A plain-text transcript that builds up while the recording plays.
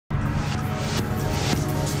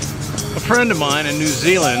A friend of mine in New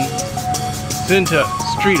Zealand is into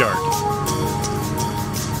street art.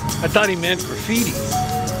 I thought he meant graffiti,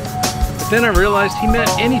 but then I realized he meant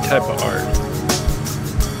any type of art.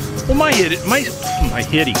 Well, my hitty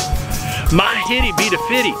beat a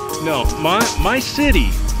fitty. No, my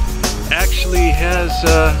city actually has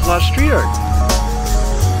a lot of street art.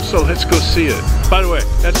 So let's go see it. By the way,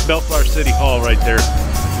 that's Bellflower City Hall right there.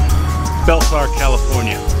 Bellflower,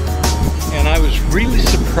 California. And I was really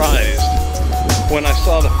surprised when I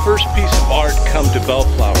saw the first piece of art come to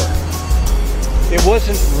Bellflower. It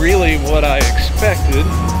wasn't really what I expected,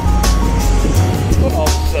 but all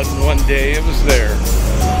of a sudden one day it was there.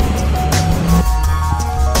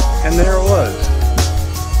 And there it was,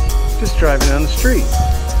 just driving down the street.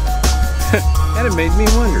 And it made me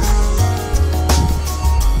wonder,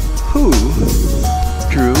 who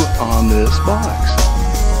drew on this box?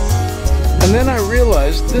 And then I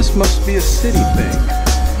realized this must be a city thing.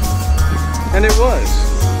 And it was.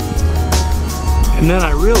 And then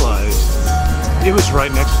I realized it was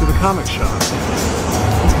right next to the comic shop.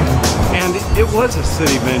 And it was a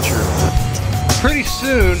city venture. Pretty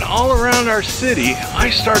soon, all around our city, I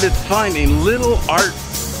started finding little art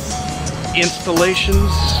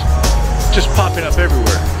installations just popping up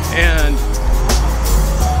everywhere. And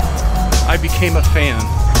I became a fan.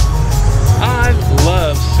 I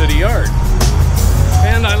love city art.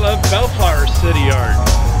 And I love Bellflower City art.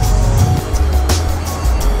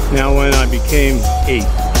 Now when I became a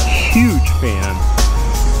huge fan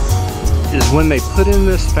is when they put in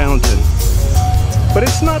this fountain. But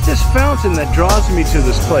it's not this fountain that draws me to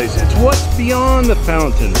this place. It's what's beyond the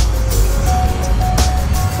fountain.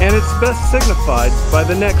 And it's best signified by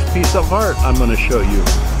the next piece of art I'm going to show you.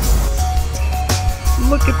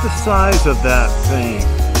 Look at the size of that thing.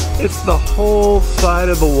 It's the whole side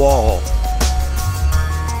of the wall.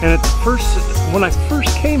 And when I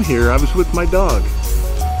first came here, I was with my dog.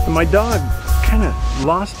 And my dog kind of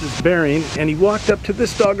lost his bearing, and he walked up to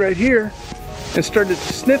this dog right here and started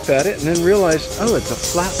to sniff at it, and then realized, oh, it's a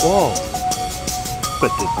flat wall.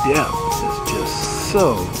 But the depth is just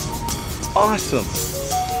so awesome.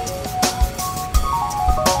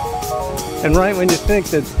 And right when you think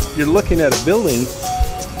that you're looking at a building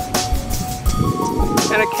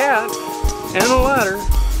and a cat and a ladder,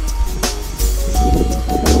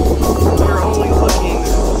 you're only looking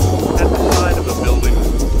at the side of a building.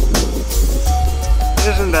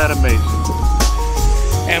 Isn't that amazing?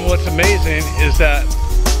 And what's amazing is that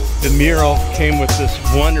the mural came with this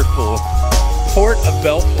wonderful Port of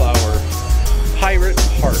Bellflower Pirate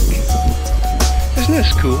Park. Isn't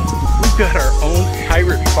this cool? We've got our own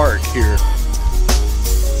pirate park here.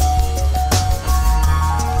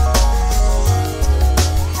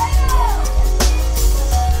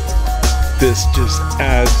 This just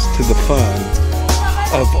adds to the fun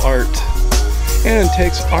of art and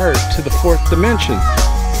takes art to the fourth dimension.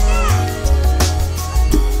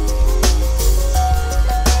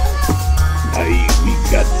 Aye, we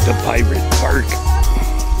got the pirate park.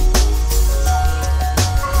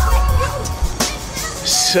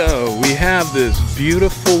 So we have this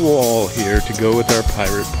beautiful wall here to go with our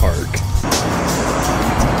pirate park.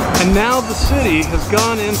 And now the city has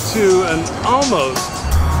gone into an almost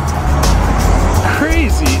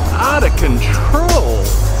crazy, out of control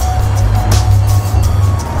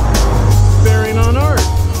bearing on art.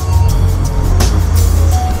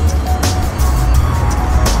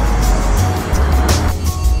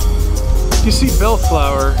 You see,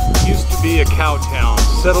 Bellflower used to be a cow town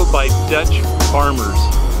settled by Dutch farmers.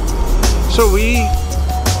 So we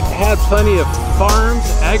had plenty of farms,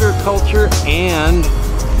 agriculture, and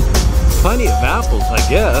plenty of apples, I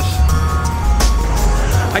guess.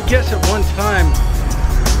 I guess at one time,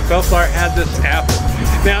 Bellflower had this apple.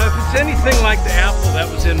 Now, if it's anything like the apple that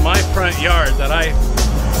was in my front yard that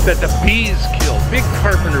the bees killed, big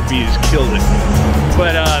carpenter bees killed it.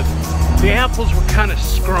 But the apples were kind of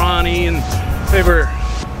scrawny and they were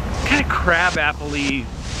kind of crab apple-y,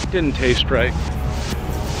 didn't taste right.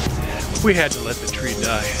 We had to let the tree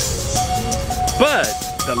die. But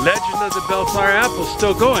the legend of the Bellflower apple is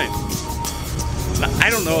still going. Now,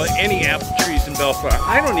 I don't know any apple trees in Bellflower.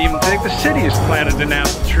 I don't even think the city has planted an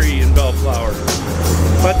apple tree in Bellflower.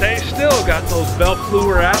 But they still got those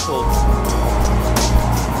Bellflower apples.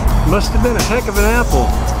 Must have been a heck of an apple.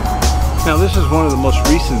 Now this is one of the most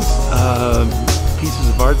recent pieces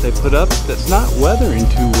of art they put up that's not weathering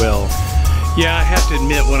too well. Yeah, I have to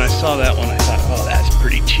admit, when I saw that one, I thought, oh, that's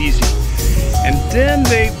pretty cheesy. And then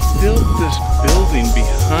they built this building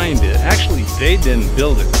behind it. Actually, they didn't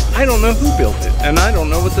build it. I don't know who built it, and I don't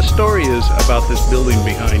know what the story is about this building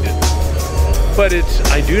behind it. But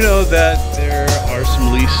I do know that there are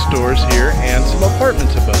some lease stores here and some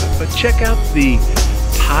apartments above it. But check out the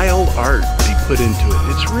tile art they put into it.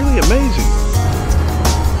 It's really amazing.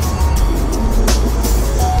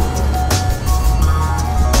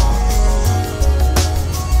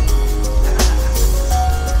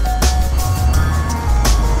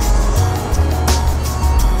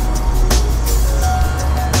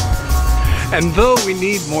 And though we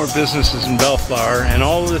need more businesses in Bellflower, and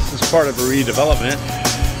all of this is part of a redevelopment,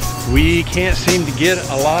 we can't seem to get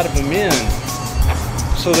a lot of them in.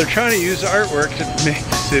 So they're trying to use artwork to make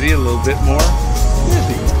the city a little bit more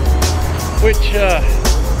busy. Which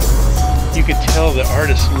you could tell the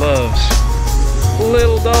artist loves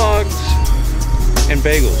little dogs and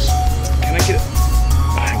bagels. Can I get it?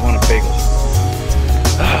 I want a bagel.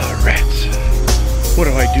 Ah, rats. What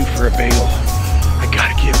do I do for a bagel? I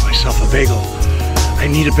gotta give myself a bagel. I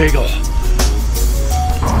need a bagel.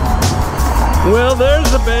 Well,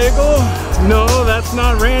 there's a bagel. No, that's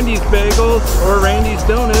not Randy's Bagels or Randy's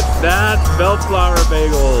Donuts. That's Bellflower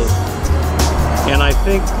Bagels. And I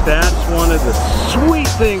think that's one of the sweet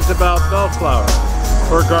things about Bellflower,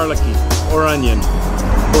 or garlicky, or onion,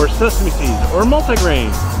 or sesame seeds, or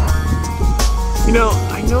multigrain. You know,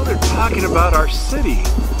 I know they're talking about our city,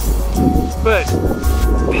 but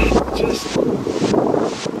that just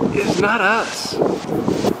is not us.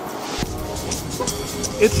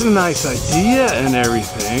 It's a nice idea and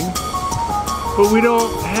everything, but we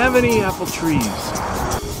don't have any apple trees.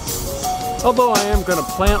 Although I am going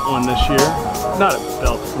to plant one this year. Not a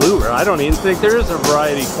Bellflower. I don't even think there is a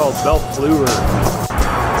variety called Bellflower.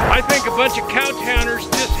 I think a bunch of cowtowners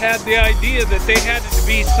just had the idea that they had to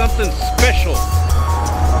be something special.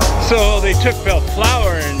 So they took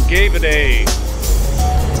Bellflower and gave it a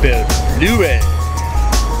Bellflower.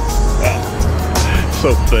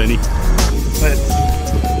 So funny. But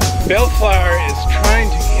Bellflower is trying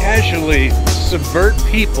to casually subvert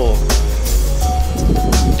people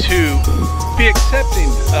to be accepting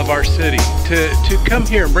of our city, to come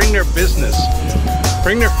here and bring their business,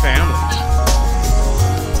 bring their families.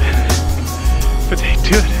 But they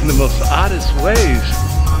do it in the most oddest ways.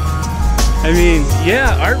 I mean,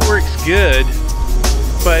 yeah, artwork's good,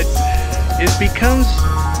 but it becomes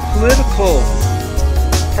political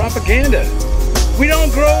propaganda. We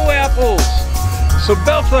don't grow apples. So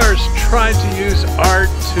Bellflower's tried to use art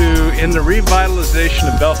in the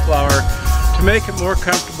revitalization of Bellflower, to make it more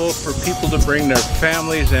comfortable for people to bring their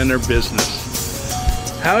families and their business.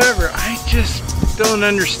 However, I just don't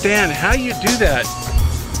understand how you do that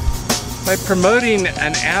by promoting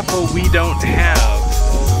an apple we don't have.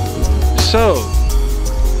 So,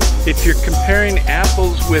 if you're comparing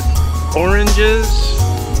apples with oranges,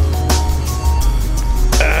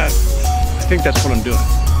 I think that's what I'm doing,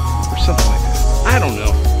 or something like that. I don't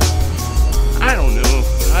know.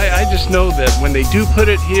 I just know that when they do put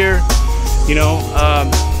it here, you know,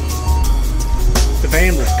 the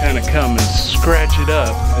vandals kind of come and scratch it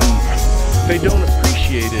up, and they don't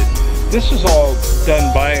appreciate it. This was all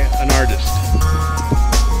done by an artist,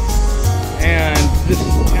 and this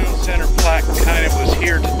town center plaque kind of was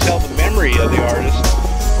here to tell the memory of the artist,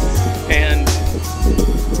 and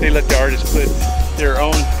they let the artist put their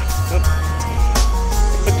own,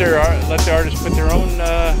 let the artist put their own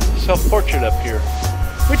self-portrait up here,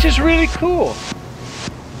 which is really cool.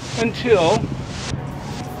 Until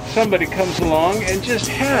somebody comes along and just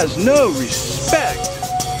has no respect.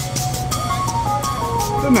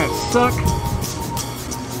 Doesn't that suck?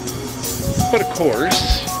 But of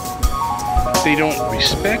course, they don't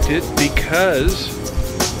respect it because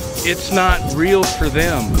it's not real for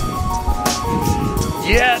them.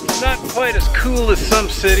 Yeah, it's not quite as cool as some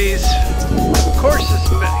cities. Of course, as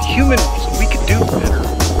humans, we could do better.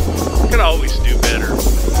 We could always do better.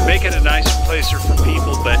 Make it a nicer place for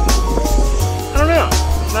people, but I don't know.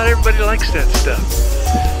 Not everybody likes that stuff.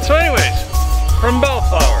 So anyways, from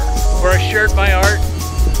Bellflower, where I shared my art,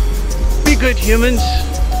 be good humans.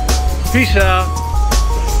 Peace out.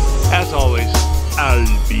 As always, I'll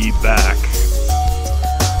be back.